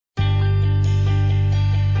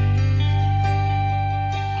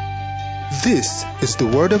This is the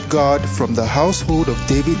Word of God from the Household of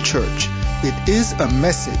David Church. It is a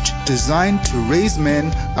message designed to raise men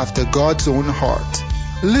after God's own heart.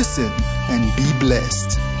 Listen and be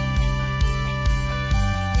blessed.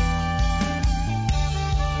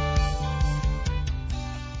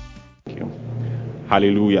 Thank you.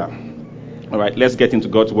 Hallelujah. All right, let's get into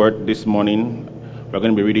God's Word this morning. We're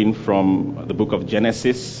going to be reading from the book of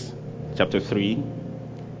Genesis, chapter 3.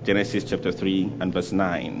 Genesis chapter 3 and verse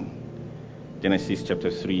 9. Genesis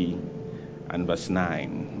chapter 3 and verse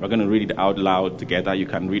 9. We're going to read it out loud together. You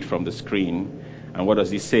can read from the screen. And what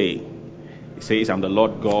does it say? It says, "And the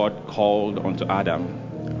Lord God called unto Adam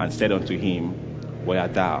and said unto him, Where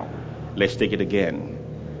art thou?" Let's take it again.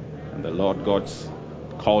 "And the Lord God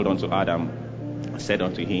called unto Adam and said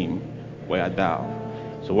unto him, Where art thou?"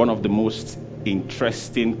 So one of the most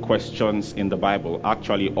interesting questions in the Bible,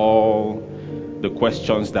 actually all the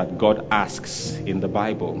questions that God asks in the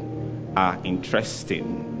Bible are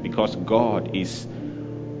interesting because God is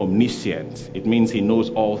omniscient. It means he knows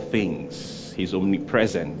all things. He's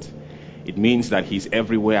omnipresent. It means that he's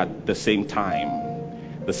everywhere at the same time.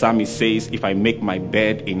 The psalmist says, "If I make my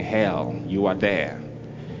bed in hell, you are there."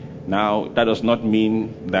 Now, that does not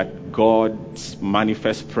mean that God's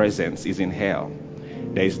manifest presence is in hell.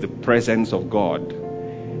 There is the presence of God.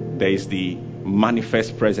 There is the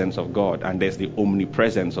manifest presence of God, and there's the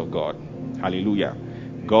omnipresence of God. Hallelujah.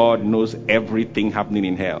 God knows everything happening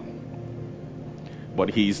in hell,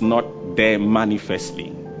 but he is not there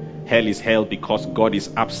manifestly. Hell is hell because God is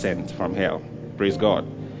absent from hell. Praise God.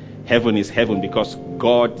 Heaven is heaven because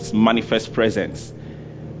God's manifest presence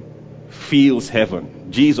fills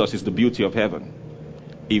heaven. Jesus is the beauty of heaven.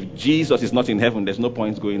 If Jesus is not in heaven, there's no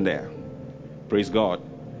point going there. Praise God.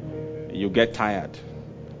 You get tired.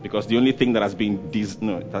 Because the only thing that has been,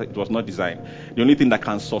 it was not designed. The only thing that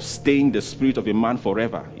can sustain the spirit of a man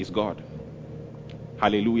forever is God.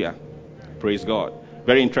 Hallelujah. Praise God.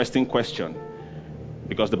 Very interesting question.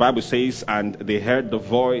 Because the Bible says, "And they heard the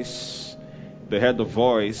voice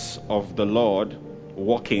of the Lord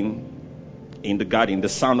walking in the garden," the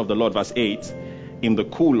sound of the Lord, verse 8, "in the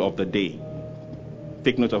cool of the day."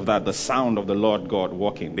 Take note of that, the sound of the Lord God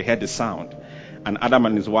walking. They heard the sound. And Adam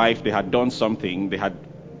and his wife, they had done something. They had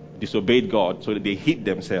disobeyed God, so they hid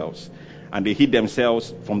themselves. And they hid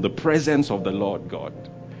themselves from the presence of the Lord God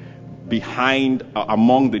behind,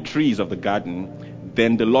 among the trees of the garden.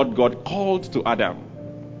 Then the Lord God called to Adam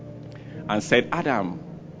and said, "Adam,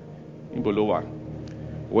 Imbolowa,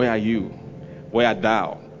 where are you? Where art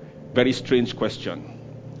thou?" Very strange question.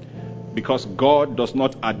 Because God does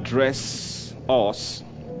not address us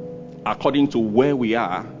according to where we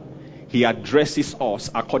are. He addresses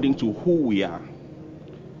us according to who we are.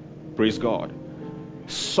 Praise God.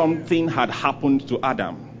 Something had happened to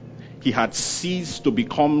Adam. He had ceased to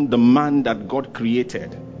become the man that God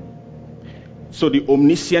created. So the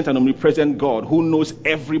omniscient and omnipresent God, who knows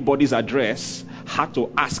everybody's address, had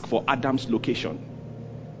to ask for Adam's location.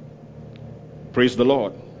 Praise the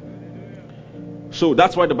Lord. So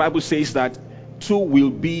that's why the Bible says that two will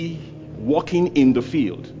be walking in the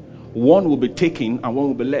field. One will be taken and one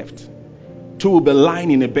will be left. Two will be lying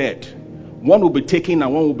in a bed. One will be taken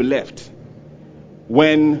and one will be left.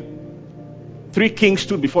 When three kings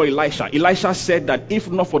stood before Elisha, Elisha said that if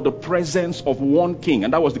not for the presence of one king,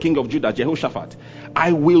 and that was the king of Judah, Jehoshaphat,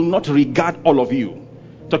 I will not regard all of you.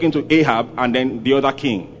 Talking to Ahab and then the other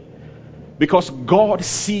king. Because God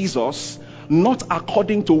sees us not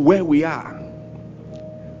according to where we are.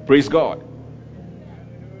 Praise God.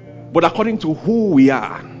 But according to who we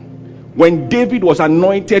are. When David was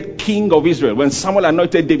anointed king of Israel, when Samuel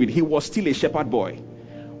anointed David, he was still a shepherd boy.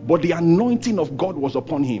 But the anointing of God was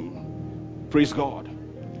upon him. Praise God.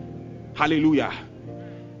 Hallelujah.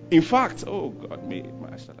 In fact, oh God,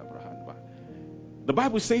 the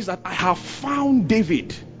Bible says that I have found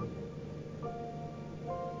David.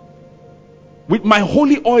 With my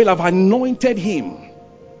holy oil I've anointed him.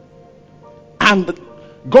 And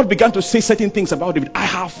God began to say certain things about David. I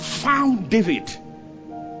have found David.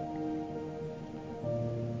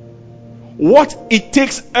 What it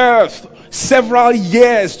takes earth several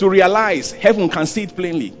years to realize, heaven can see it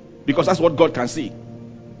plainly. Because that's what God can see.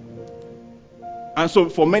 And so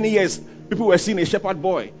for many years, people were seeing a shepherd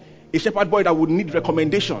boy that would need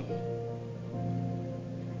recommendation.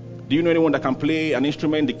 Do you know anyone that can play an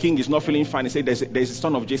instrument? The king is not feeling fine. He said, there's a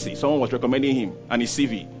son of Jesse. Someone was recommending him and his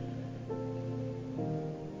CV.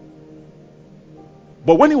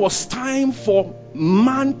 But when it was time for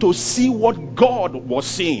man to see what God was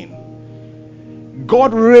seeing,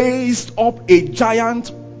 God raised up a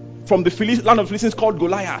giant from the land of Philistines called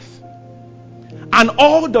Goliath. And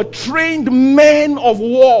all the trained men of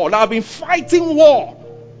war that have been fighting war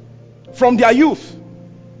from their youth,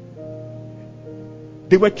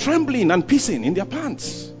 they were trembling and pissing in their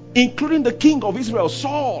pants, including the king of Israel,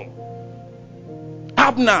 Saul,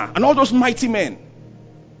 Abner, and all those mighty men.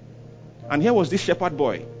 And here was this shepherd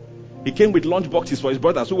boy. He came with lunch boxes for his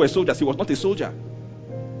brothers who were soldiers. He was not a soldier.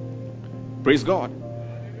 Praise God.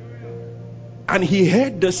 And he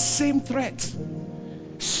heard the same threat,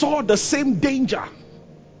 saw the same danger,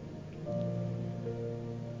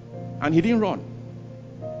 and he didn't run.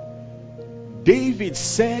 David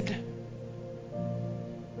said,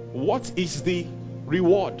 what is the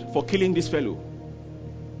reward for killing this fellow?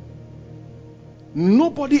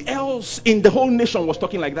 Nobody else in the whole nation was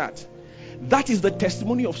talking like that. That is the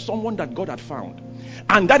testimony of someone that God had found.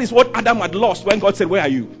 And that is what Adam had lost when God said, where are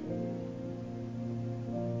you?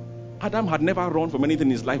 Adam had never run from anything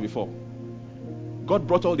in his life before. God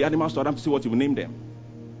brought all the animals to Adam to see what he would name them.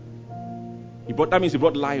 That means he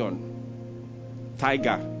brought lion,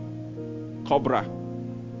 tiger, cobra,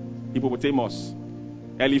 hippopotamus,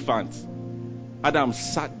 elephant. Adam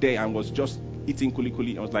sat there and was just eating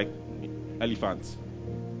kuli. I was like, elephant.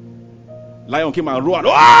 Lion came and roared.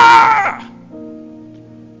 Ah!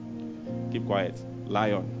 Keep quiet.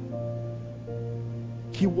 Lion.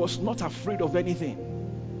 He was not afraid of anything.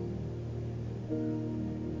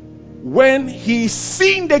 When he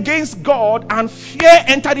sinned against God and fear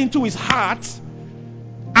entered into his heart,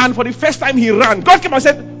 and for the first time he ran, God came and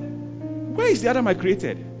said, where is the Adam I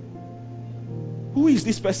created? Who is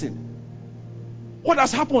this person? What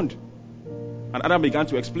has happened? And Adam began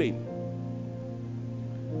to explain.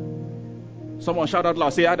 Someone shout out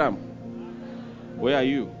loud, say, Adam, where are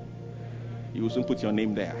you? You will soon put your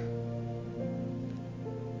name there.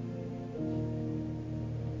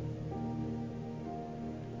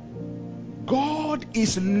 God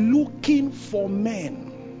is looking for men.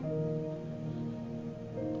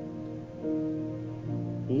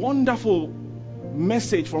 Wonderful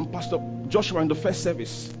message from Pastor Joshua in the first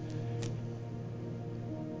service.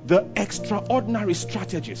 The extraordinary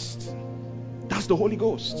strategist. That's the Holy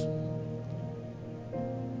Ghost.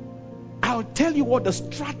 I'll tell you what the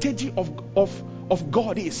strategy of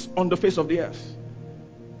God is on the face of the earth.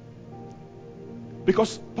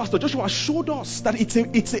 Because Pastor Joshua showed us that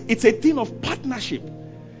it's a thing of partnership.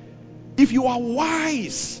 If you are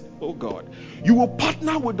wise, oh God, you will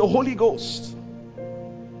partner with the Holy Ghost.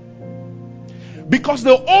 Because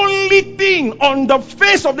the only thing on the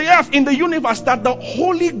face of the earth in the universe that the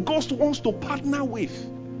Holy Ghost wants to partner with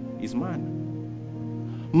is man.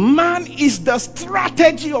 Man is the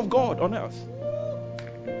strategy of God on earth.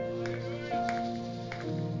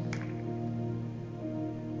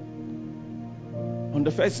 On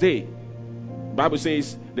the first day, the Bible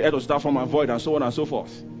says the earth was without form and void, and so on and so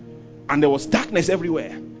forth. And there was darkness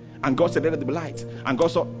everywhere. And God said, let there be light. And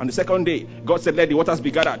God saw, on the second day, God said, let the waters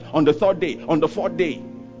be gathered. On the third day, on the fourth day,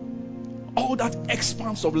 all that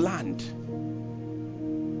expanse of land,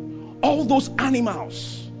 all those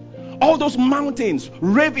animals, all those mountains,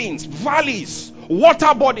 ravines, valleys,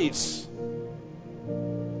 water bodies.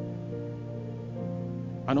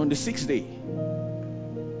 And on the sixth day,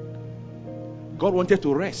 God wanted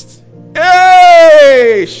to rest.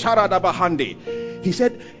 Hey! Sharadabahande. He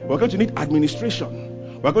said, we're going to need administration.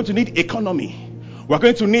 We're going to need economy. We're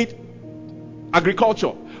going to need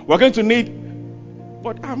agriculture. We're going to need...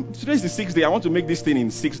 But today's the sixth day. I want to make this thing in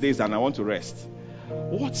 6 days and I want to rest.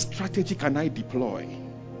 What strategy can I deploy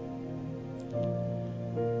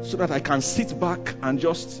so that I can sit back and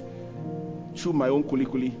just chew my own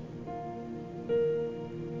kuli?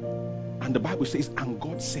 And the Bible says, and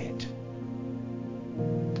God said,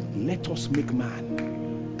 let us make man.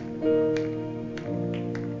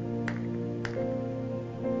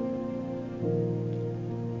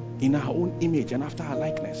 In our own image and after our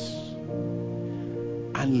likeness,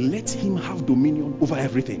 and let him have dominion over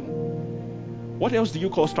everything. What else do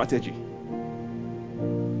you call strategy?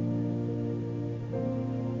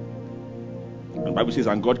 And the Bible says,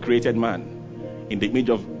 and God created man. In the image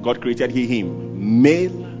of God created he him.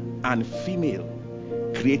 Male and female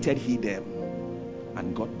created he them.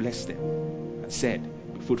 And God blessed them and said,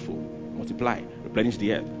 be fruitful, multiply, replenish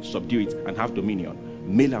the earth, subdue it, and have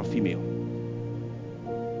dominion. Male and female.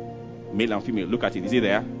 Male and female. Look at it. Is it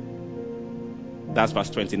there? That's verse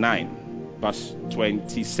 29. Verse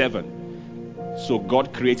 27. So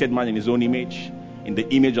God created man in his own image. In the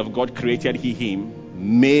image of God created he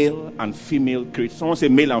him. Male and female created. Someone say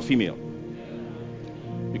male and female.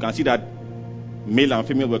 You can see that male and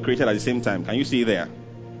female were created at the same time. Can you see there?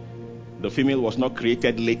 The female was not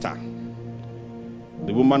created later.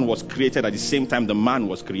 The woman was created at the same time the man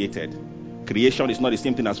was created. Creation is not the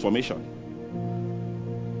same thing as formation.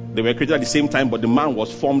 They were created at the same time, but the man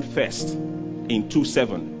was formed first in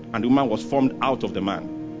 2:7, and the woman was formed out of the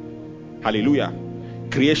man. Hallelujah.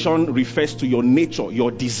 Creation refers to your nature,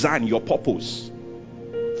 your design, your purpose.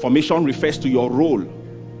 Formation refers to your role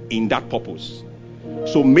in that purpose.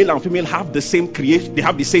 So male and female have the same creation, they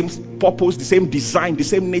have the same purpose, the same design, the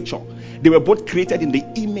same nature. They were both created in the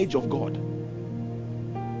image of God.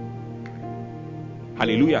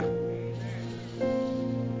 Hallelujah.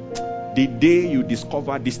 The day you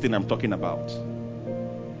discover this thing I'm talking about,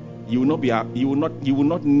 you will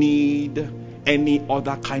not need any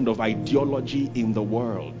other kind of ideology in the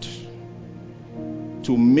world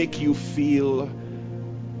to make you feel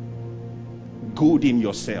good in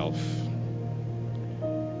yourself.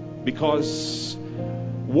 Because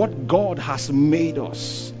what God has made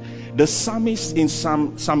us, the psalmist in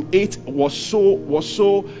Psalm 8 was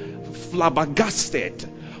so flabbergasted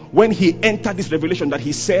when he entered this revelation that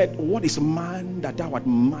he said, "What is man that thou art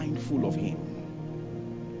mindful of him?"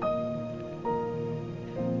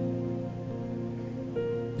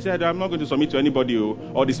 He said, "I'm not going to submit to anybody,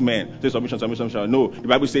 all these men. Say submission. No, the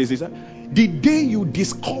Bible says this. The day you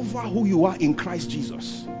discover who you are in Christ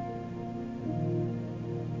Jesus,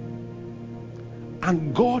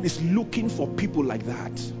 and God is looking for people like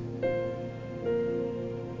that.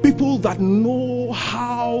 People that know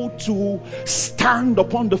how to stand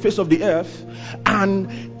upon the face of the earth and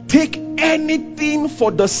take anything for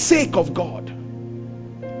the sake of God.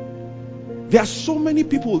 There are so many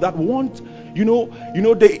people that want,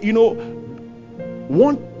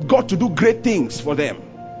 want God to do great things for them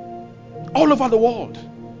all over the world.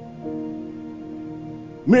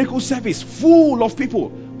 Miracle service full of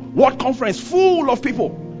people. World conference full of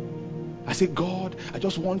people. I say, God, I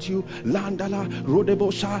just want you, Landala,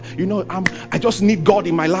 Rodebosha. I just need God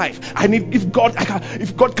in my life. I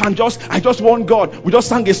just want God. We just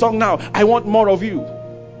sang a song now. I want more of you.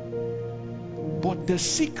 But the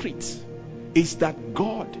secret is that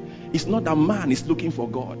God is not that man is looking for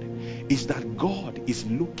God. It's that God is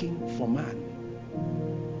looking for man.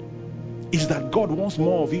 It's that God wants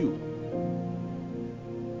more of you.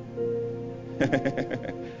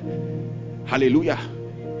 Hallelujah.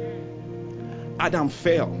 Adam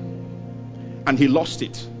fell and he lost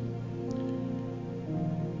it.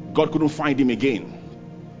 God couldn't find him again.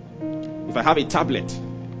 If I have a tablet,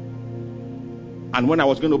 and when I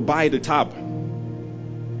was going to buy the tab,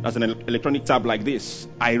 as an electronic tab like this,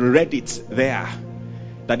 I read it there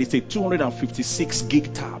that it's a 256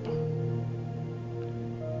 gig tab,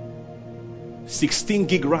 16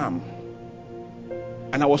 gig RAM,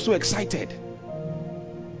 and I was so excited.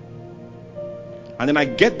 And then I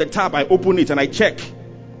get the tab, I open it and I check,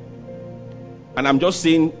 and I'm just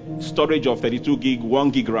seeing storage of 32 gig,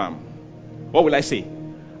 1 gig RAM. What will I say?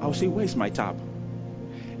 I'll say, where is my tab?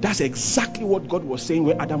 That's exactly what God was saying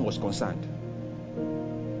where Adam was concerned.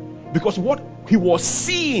 Because what he was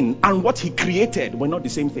seeing and what he created were not the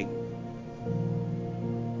same thing.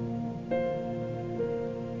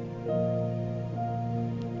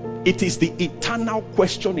 It is the eternal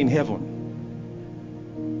question in heaven.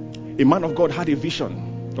 A man of God had a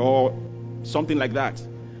vision or something like that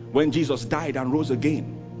when Jesus died and rose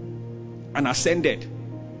again and ascended.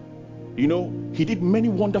 He did many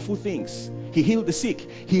wonderful things. He healed the sick.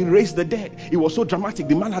 He raised the dead. It was so dramatic.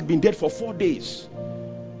 The man had been dead for 4 days.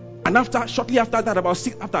 And shortly after that, about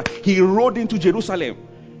 6 after, he rode into Jerusalem.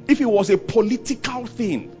 If it was a political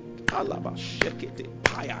thing,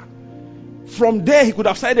 from there he could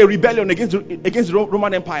have started a rebellion against the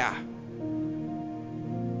Roman Empire.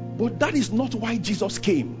 But that is not why Jesus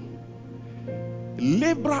came.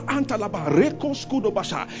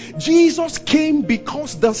 Jesus came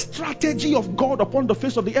because the strategy of God upon the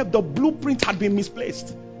face of the earth, the blueprint had been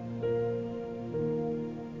misplaced.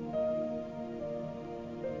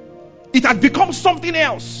 It had become something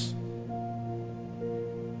else.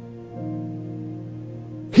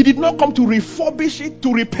 He did not come to refurbish it,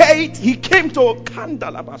 to repair it. He came to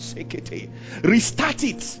restart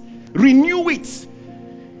it, renew it,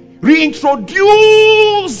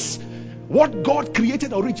 reintroduce what God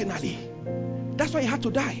created originally. That's why he had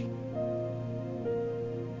to die.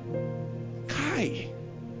 Kai.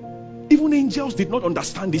 Even angels did not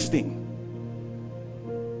understand this thing.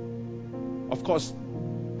 Of course,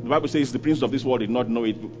 the Bible says the prince of this world did not know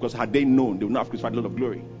it, because had they known, they would not have crucified the Lord of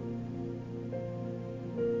glory.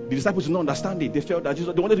 The disciples did not understand it. They felt that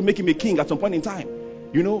Jesus, they wanted to make him a king at some point in time.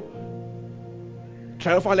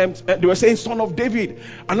 Triumphal, they were saying son of David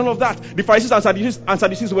and all of that. The Pharisees and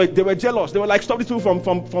Sadducees they were jealous. They were like, stop these people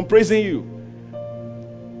from praising you.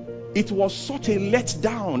 It was such a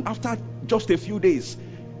letdown after just a few days.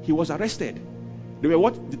 he was arrested. They were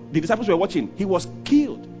what the disciples were watching. He was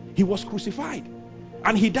killed. He was crucified.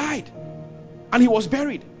 And he died. And he was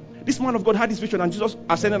buried. This man of God had this vision, and Jesus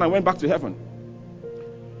ascended and went back to heaven.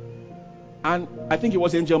 And I think it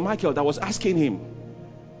was Angel Michael that was asking him,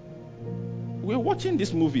 we're watching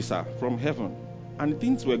this movie, sir, from heaven, and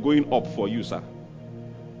things were going up for you, sir.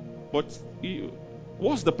 But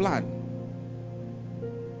what's the plan?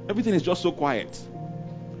 Everything is just so quiet.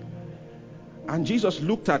 And Jesus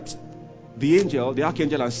looked at the angel, the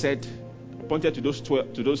archangel, and said, pointed to those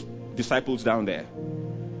disciples down there,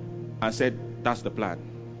 and said, that's the plan.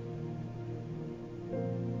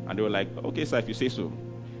 And they were like, okay, sir, if you say so.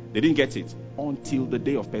 They didn't get it until the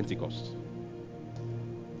day of Pentecost.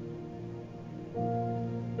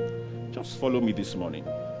 Just follow me this morning.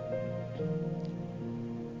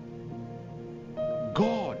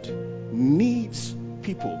 God needs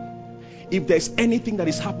people. If there's anything that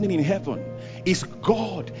is happening in heaven, is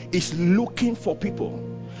God is looking for people.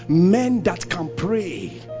 Men that can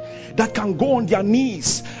pray, that can go on their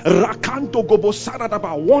knees. Rakanto gobo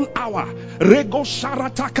saradaba 1 hour. Rego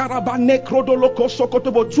sharata karaba nekrodoloko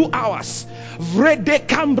sokotobo 2 hours. Vrede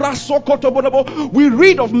kambra sokotobo. We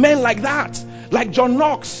read of men like that, like John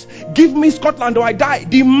Knox. Give me Scotland or I die.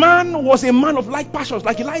 The man was a man of like passions,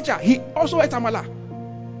 like Elijah. He also ate amala.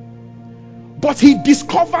 But he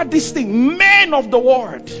discovered this thing, men of the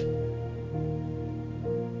word.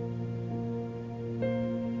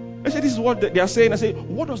 I said, this is what they are saying. I say,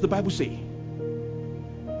 what does the Bible say?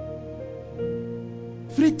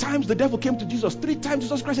 3 times the devil came to Jesus. 3 times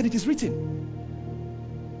Jesus Christ said, it is written.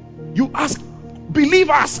 You ask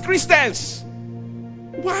believers, Christians,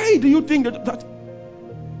 why do you think that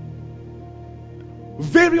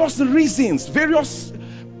various reasons, various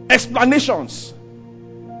explanations,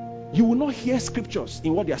 you will not hear scriptures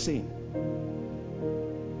in what they are saying?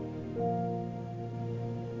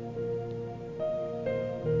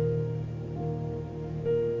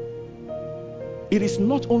 It is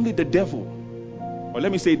not only the devil, or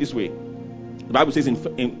let me say it this way. The Bible says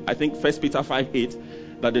in I think 1 Peter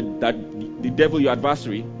 5:8 that the devil, your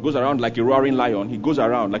adversary, goes around like a roaring lion. He goes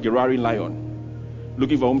around like a roaring lion,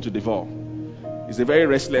 looking for whom to devour. He's a very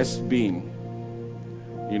restless being.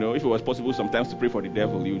 You know, if it was possible sometimes to pray for the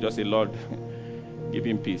devil, you would just say, Lord, give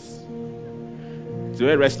him peace. It's a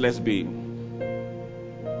very restless being.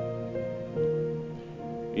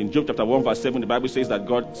 In Job chapter 1 verse 7, the Bible says that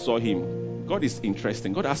God saw him. God is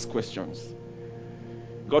interesting. God asks questions.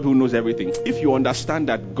 God who knows everything. If you understand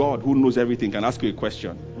that God who knows everything can ask you a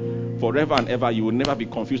question, forever and ever you will never be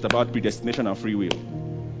confused about predestination and free will.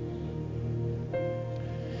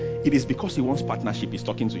 It is because he wants partnership he's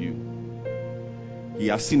talking to you. He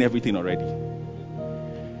has seen everything already.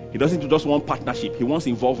 He doesn't just want partnership, he wants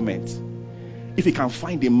involvement. If he can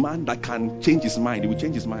find a man that can change his mind, he will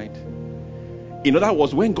change his mind. In other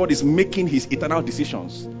words, when God is making his eternal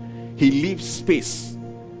decisions, he leaves space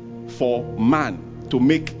for man to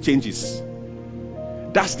make changes.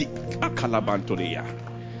 That's the Akalabantoleya.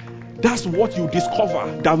 That's what you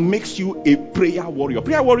discover that makes you a prayer warrior.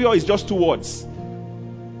 Prayer warrior is just 2 words.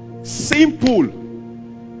 Simple.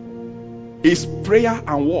 Is prayer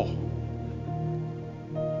and war.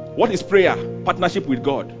 What is prayer? Partnership with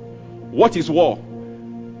God. What is war?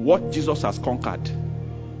 What Jesus has conquered.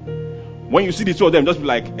 When you see the 2 of them, just be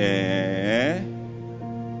like,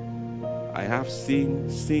 I have seen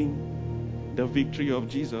the victory of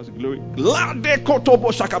Jesus. Glory.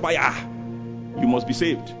 You must be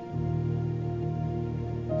saved.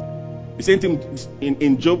 The same thing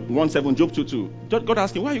in Job 1:7, Job 2:2. God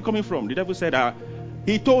asked him, where are you coming from? The devil said,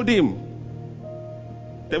 he told him.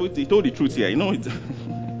 He told the truth here. You know it.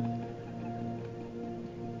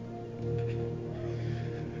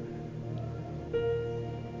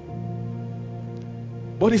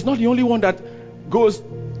 But it's not the only one that goes,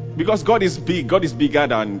 because God is big. God is bigger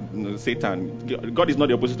than Satan. God is not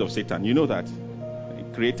the opposite of Satan. You know that. He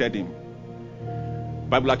created him.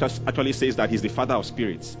 Bible actually says that he's the father of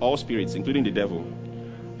spirits, all spirits, including the devil.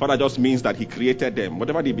 Father just means that he created them.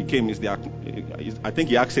 Whatever they became is their. I think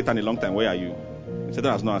he asked Satan a long time, where are you?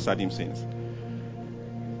 Satan has not answered him since.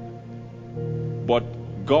 But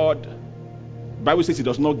God, Bible says he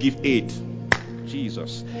does not give aid.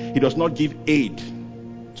 Jesus. He does not give aid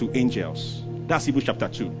to angels. That's Hebrews chapter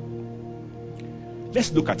 2.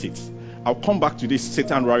 Let's look at it. I'll come back to this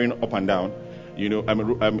Satan roaring up and down. You know,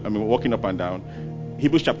 I'm walking up and down.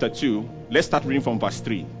 Hebrews chapter 2. Let's start reading from verse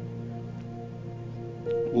 3.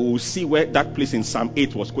 We will see where that place in Psalm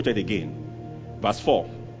 8 was quoted again. Verse 4.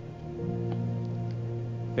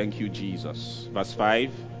 Thank you, Jesus. Verse 5.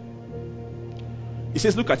 It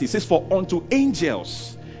says, look at it. It says, for unto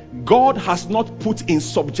angels God has not put in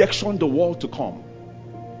subjection the world to come.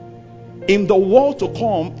 In the world to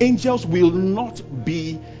come, angels will not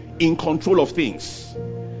be in control of things.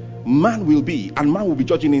 Man will be, and man will be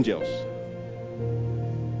judging angels.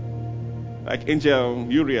 Like Angel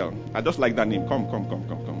Uriel. I just like that name. Come.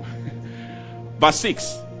 Verse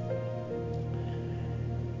 6.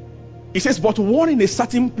 It says, but one in a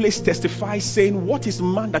certain place testifies, saying, what is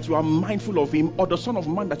man that you are mindful of him, or the son of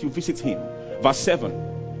man that you visit him? Verse 7.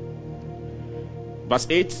 Verse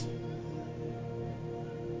 8.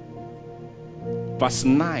 Verse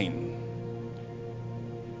 9.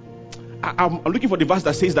 I'm looking for the verse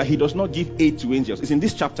that says that he does not give aid to angels. It's in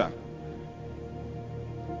this chapter.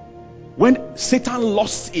 When Satan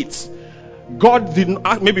lost it, God didn't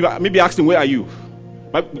maybe asked him, where are you?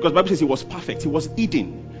 Because the Bible says he was perfect. He was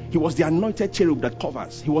Eden. He was the anointed cherub that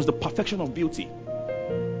covers. He was the perfection of beauty.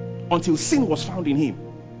 Until sin was found in him.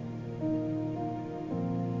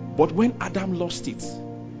 But when Adam lost it,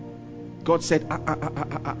 God said,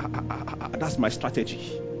 that's my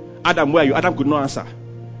strategy. Adam, where are you? Adam could not answer.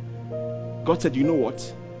 God said, you know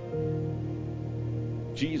what?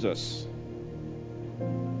 Jesus,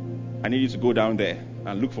 I need you to go down there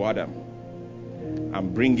and look for Adam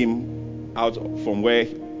and bring him out from where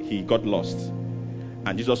he got lost.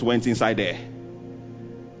 And Jesus went inside there.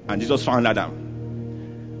 And Jesus found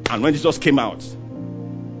Adam. And when Jesus came out,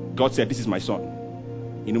 God said, this is my son,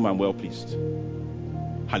 in whom I'm well pleased.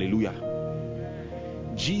 Hallelujah.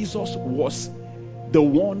 Jesus was the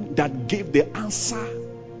one that gave the answer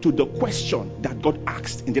to the question that God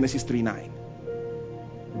asked in Genesis 3:9.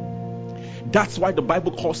 That's why the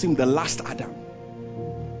Bible calls him the last Adam.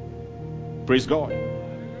 Praise God.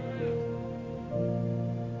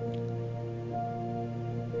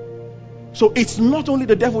 So it's not only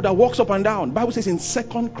the devil that walks up and down. The Bible says in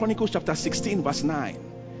 2 Chronicles chapter 16 verse 9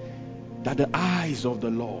 that the eyes of the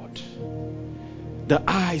Lord,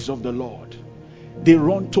 they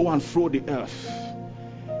run to and fro the earth.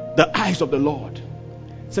 The eyes of the Lord.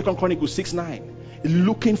 2 Chronicles 6:9,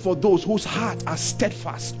 looking for those whose hearts are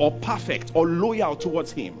steadfast or perfect or loyal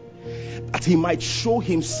towards him, that he might show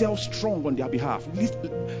himself strong on their behalf.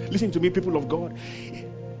 Listen to me, people of God.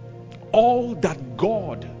 All that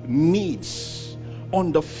God needs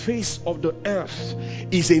on the face of the earth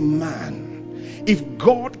is a man. If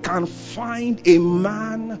God can find a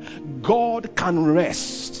man, God can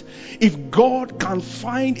rest. If God can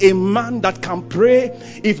find a man that can pray,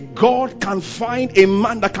 if God can find a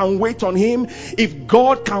man that can wait on him, if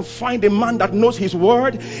God can find a man that knows his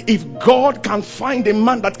word, if God can find a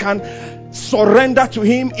man that can surrender to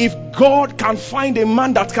him, if God can find a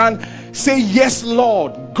man that can say, yes,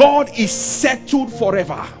 Lord, God is settled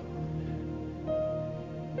forever.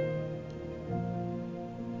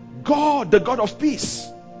 God, the God of peace.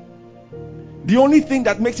 The only thing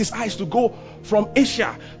that makes his eyes to go from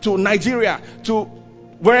Asia to Nigeria to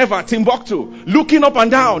wherever, Timbuktu, looking up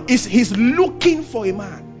and down, is he's looking for a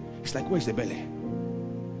man. It's like, where's Ebele?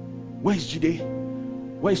 Where's Jide?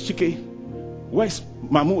 Where's Chike? Where's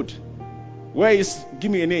Mahmoud? Where is,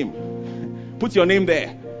 give me a name. Put your name there.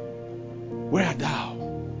 Where art thou?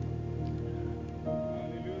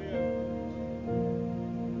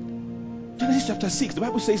 Genesis chapter 6, the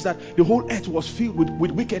Bible says that the whole earth was filled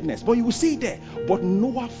with wickedness. But you will see there, but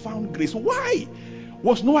Noah found grace. Why?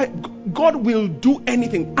 Was Noah, God will do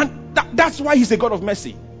anything. And that's why he's a God of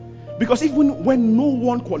mercy. Because even when no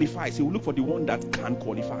one qualifies, he will look for the one that can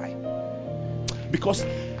qualify. Because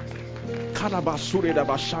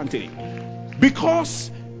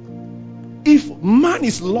if man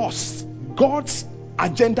is lost, God's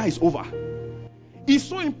agenda is over. It's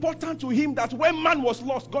so important to him that when man was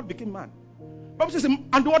lost, God became man. The Bible says,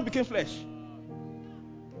 and the word became flesh.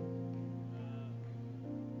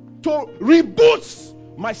 To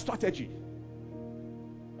reboot my strategy.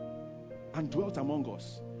 And dwelt among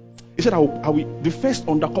us. He said, the first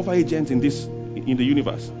undercover agent in the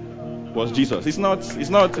universe was Jesus. It's not.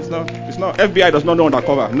 FBI does not know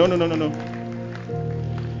undercover. No.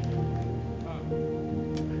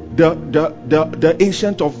 The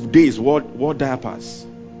ancient of days wore diapers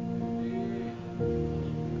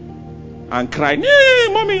and cried,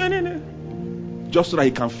 mommy, just so that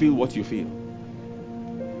he can feel what you feel.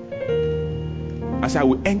 I said, I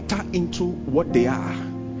will enter into what they are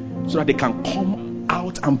so that they can come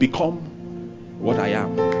out and become what I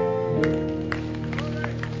am.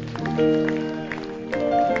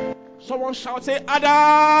 Someone shout, say,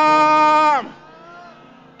 Adam,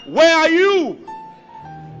 where are you?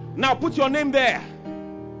 Now put your name there.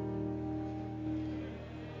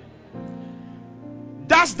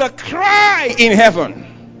 That's the cry in heaven.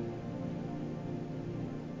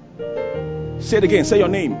 Say it again. Say your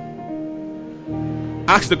name.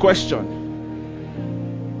 Ask the question.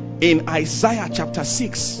 In Isaiah chapter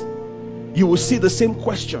 6, you will see the same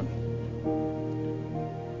question.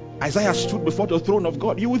 Isaiah stood before the throne of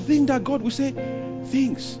God. You would think that God will say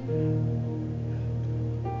things.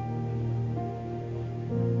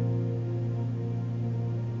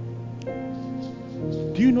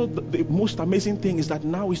 Do you know the most amazing thing is that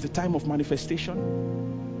now is the time of manifestation?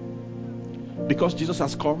 Because Jesus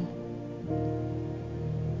has come.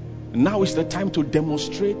 Now is the time to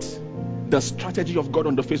demonstrate the strategy of God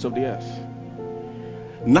on the face of the earth.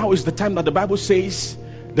 Now is the time that the Bible says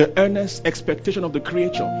the earnest expectation of the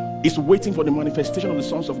creature is waiting for the manifestation of the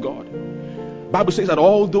sons of God. Bible says that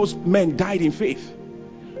all those men died in faith,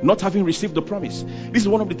 not having received the promise. This is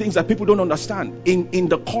one of the things that people don't understand in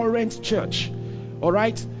the current church. All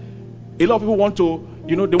right, a lot of people want to,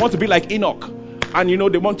 they want to be like Enoch, and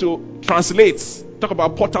they want to translate, talk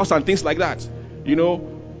about portals and things like that. They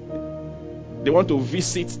want to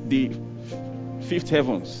visit the fifth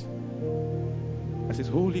heavens. I says,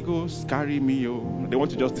 Holy Ghost, carry me. They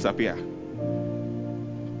want to just disappear.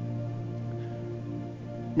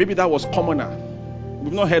 Maybe that was commoner.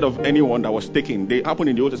 We've not heard of anyone that was taken. They happened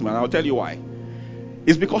in the Old Testament. I'll tell you why.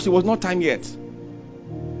 It's because it was not time yet.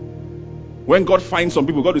 When God finds some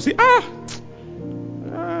people, God will say, I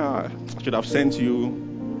should have sent you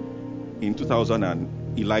in 2000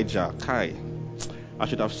 and Elijah, Kai. I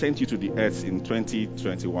should have sent you to the earth in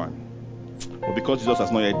 2021. But because Jesus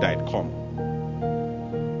has not yet died, come.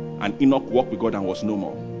 And Enoch walked with God and was no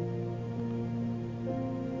more.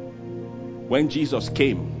 When Jesus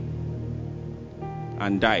came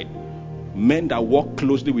and died, men that walked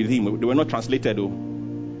closely with him, they were not translated though.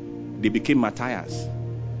 They became martyrs.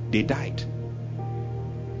 They died.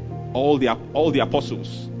 All the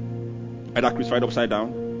apostles, either crucified upside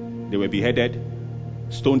down, they were beheaded,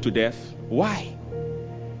 stoned to death. Why?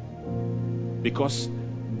 Because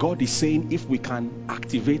God is saying, if we can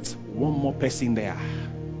activate one more person there,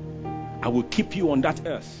 I will keep you on that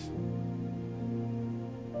earth.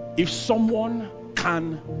 If someone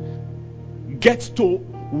can get to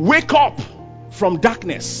wake up from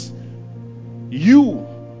darkness, you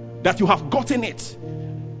that you have gotten it,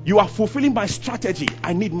 you are fulfilling my strategy.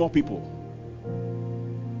 I need more people.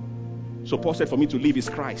 So Paul said, for me to live is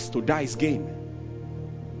Christ, to die is gain.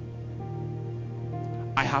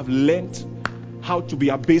 I have learned how to be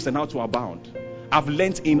abased and how to abound. I've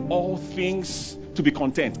learned in all things to be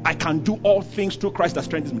content. I can do all things through Christ that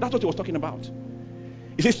strengthens me. That's what he was talking about.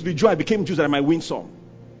 He says, to the joy I became Jews that I might win some.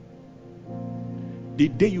 The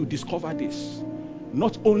day you discover this,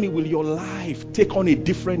 not only will your life take on a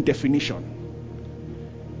different definition,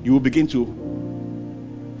 you will begin to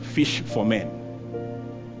fish for men.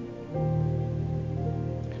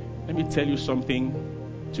 Let me tell you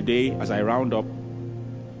something today as I round up.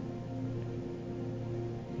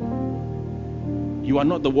 You are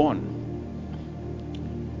not the one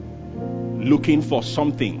looking for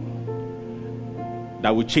something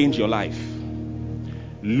that will change your life,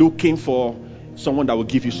 looking for someone that will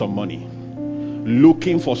give you some money,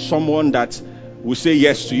 looking for someone that will say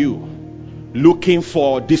yes to you, looking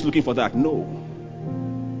for this, looking for that. No.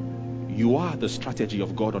 You are the strategy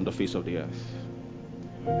of God on the face of the earth.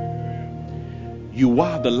 You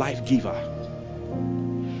are the life giver.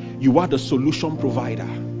 You are the solution provider.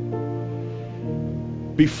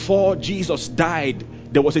 Before Jesus died,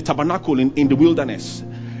 there was a tabernacle in the wilderness.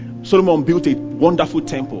 Solomon built a wonderful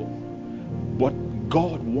temple. But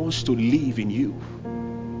God wants to live in you.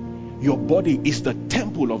 Your body is the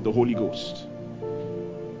temple of the Holy Ghost.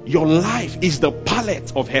 Your life is the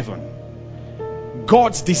palette of heaven.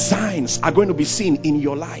 God's designs are going to be seen in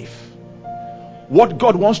your life. What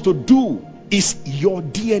God wants to do is your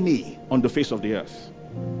DNA on the face of the earth.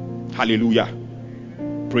 Hallelujah.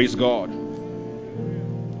 Praise God.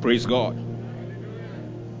 Praise God.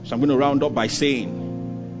 So I'm going to round up by saying,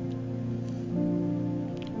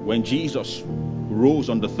 when Jesus rose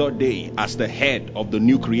on the third day as the head of the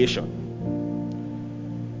new creation,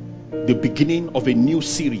 the beginning of a new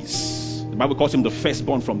series, the Bible calls him the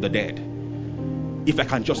firstborn from the dead. If I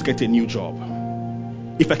can just get a new job,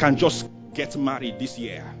 if I can just get married this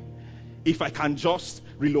year, if I can just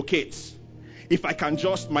relocate, if I can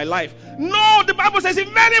just my life. No, the Bible says if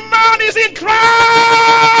any man is in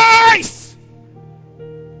Christ,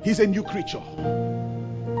 he's a new creature.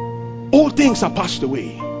 All things are passed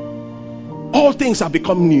away. All things have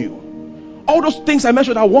become new. All those things I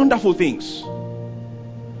mentioned are wonderful things.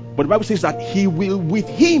 But the Bible says that he will with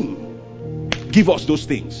him give us those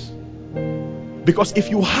things. Because if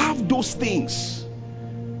you have those things,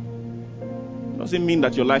 it doesn't mean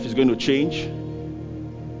that your life is going to change.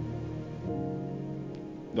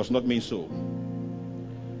 does not mean so.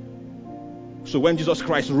 So when Jesus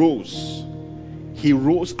Christ rose, he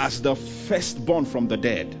rose as the firstborn from the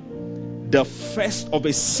dead, the first of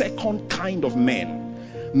a second kind of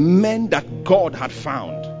men that God had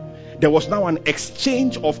found. There was now an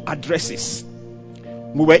exchange of addresses.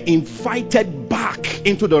 We were invited back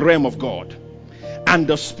into the realm of God, and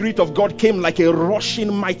the Spirit of God came like a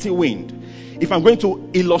rushing mighty wind. If I'm going to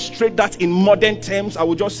illustrate that in modern terms, I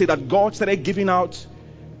would just say that God started giving out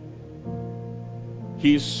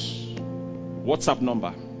his WhatsApp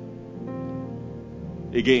number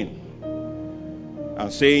again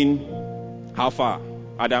and saying, how far,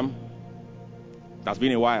 Adam? That's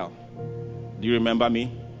been a while. Do you remember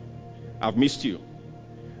me? I've missed you.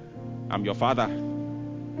 I'm your father.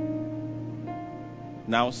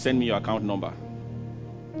 Now send me your account number.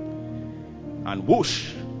 And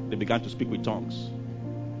whoosh, they began to speak with tongues.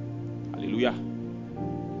 Hallelujah.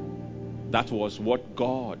 That was what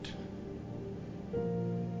God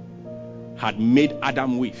had made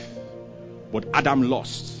Adam with, but Adam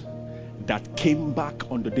lost, that came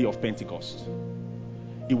back on the day of Pentecost.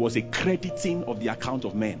 It was a crediting of the account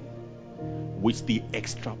of men with the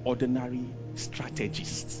extraordinary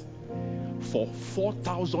strategist. For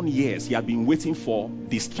 4,000 years, he had been waiting for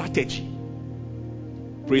the strategy.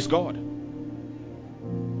 Praise God.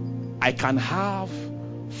 I can have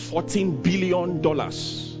 $14 billion.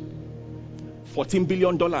 $14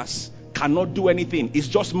 billion cannot do anything. It's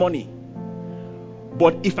just money.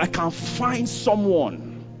 But if I can find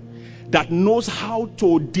someone that knows how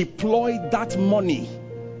to deploy that money,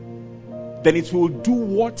 then it will do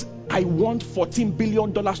what I want $14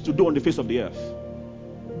 billion to do on the face of the earth.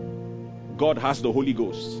 God has the Holy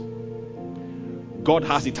Ghost. God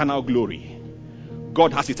has eternal glory.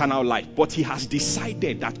 God has eternal life. But he has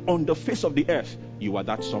decided that on the face of the earth, you are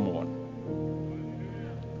that someone.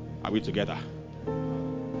 Are we together?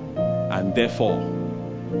 And therefore,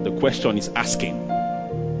 the question is asking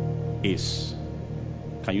is,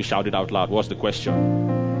 can you shout it out loud? What's the question?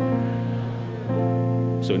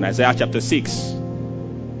 So in Isaiah chapter 6,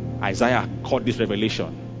 Isaiah caught this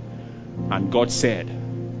revelation, and God said,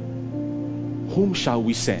 whom shall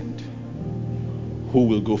we send? Who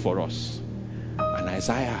will go for us? And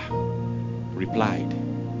Isaiah replied,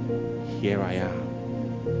 here I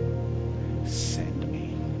am, send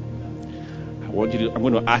me. I'm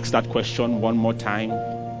going to ask that question one more time,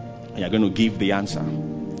 and you're going to give the answer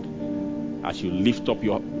as you lift up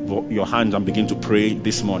your hands and begin to pray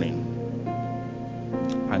this morning.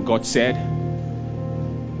 And God said,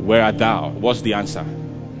 where art thou? What's the answer?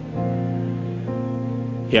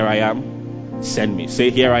 Here I am, send me. Say,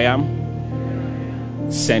 here I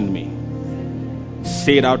am, send me.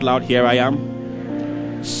 Say it out loud, here I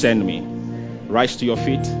am, send me. Rise to your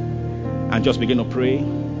feet and just begin to pray.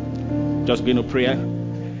 Just begin to pray.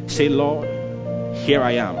 Say, Lord, here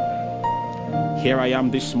I am. Here I am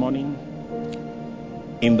this morning.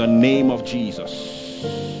 In the name of Jesus.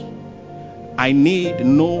 I need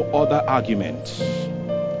no other argument.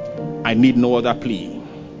 I need no other plea.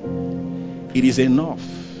 It is enough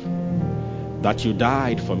that you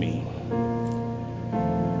died for me.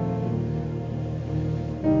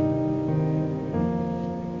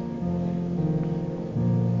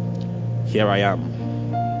 Here I am.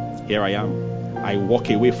 Here I am. I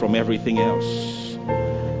walk away from everything else.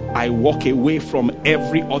 I walk away from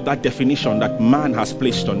every other definition that man has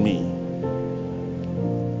placed on me.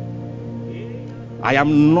 I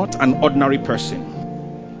am not an ordinary person.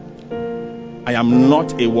 I am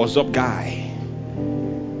not a what's up guy.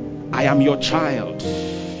 I am your child.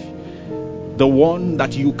 The one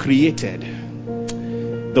that you created.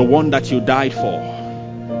 The one that you died for.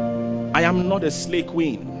 I am not a slay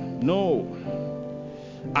queen. No.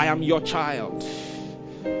 I am your child.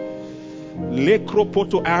 I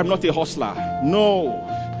am not a hustler. No.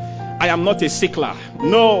 I am not a sickler.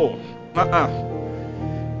 No.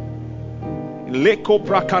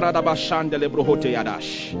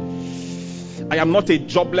 I am not a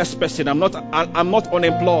jobless person. I'm not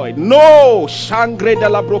unemployed. No. Shangre de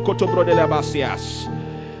la brokoto bro de la basias.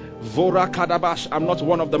 Vora kadabash. I'm not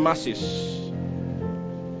one of the masses.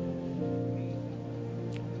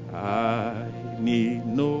 I need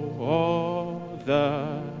no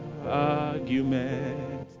other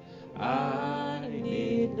argument. I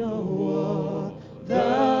need no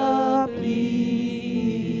other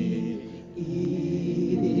plea.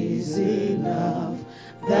 It is enough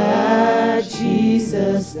that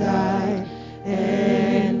Jesus died,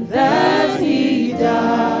 and that he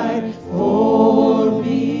died for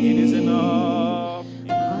me. It is enough.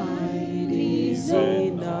 It is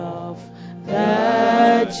enough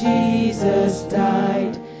that Jesus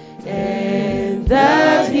died, and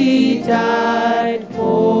that died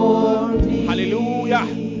for me. Hallelujah.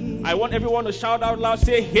 I want everyone to shout out loud,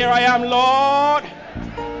 say, here I am, Lord.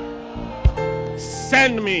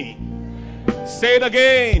 Send me. Say it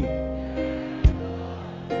again.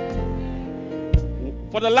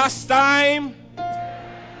 For the last time,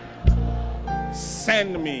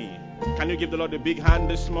 send me. Can you give the Lord a big hand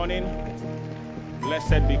this morning?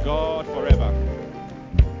 Blessed be God forever.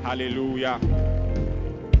 Hallelujah.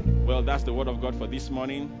 Well, that's the word of God for this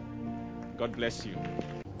morning. God bless you.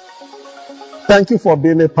 Thank you for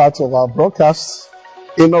being a part of our broadcast.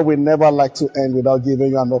 You know, we never like to end without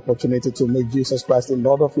giving you an opportunity to make Jesus Christ the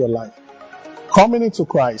Lord of your life. Coming into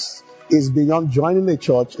Christ is beyond joining a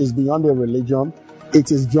church, is beyond a religion.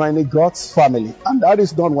 It is joining God's family. And that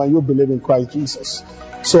is done when you believe in Christ Jesus.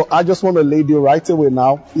 So I just want to lead you right away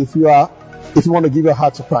now. If you want to give your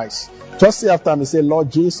heart to Christ, just say after me, say, Lord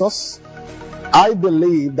Jesus, I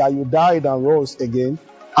believe that you died and rose again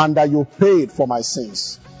and that you paid for my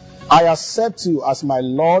sins. I accept you as my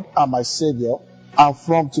Lord and my Savior, and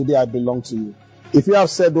from today I belong to you. If you have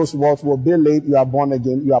said those words, will be late, you are born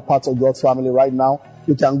again, you are part of God's family right now.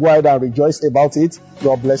 You can go ahead and rejoice about it.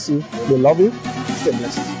 God bless you. We love you. Stay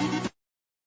blessed.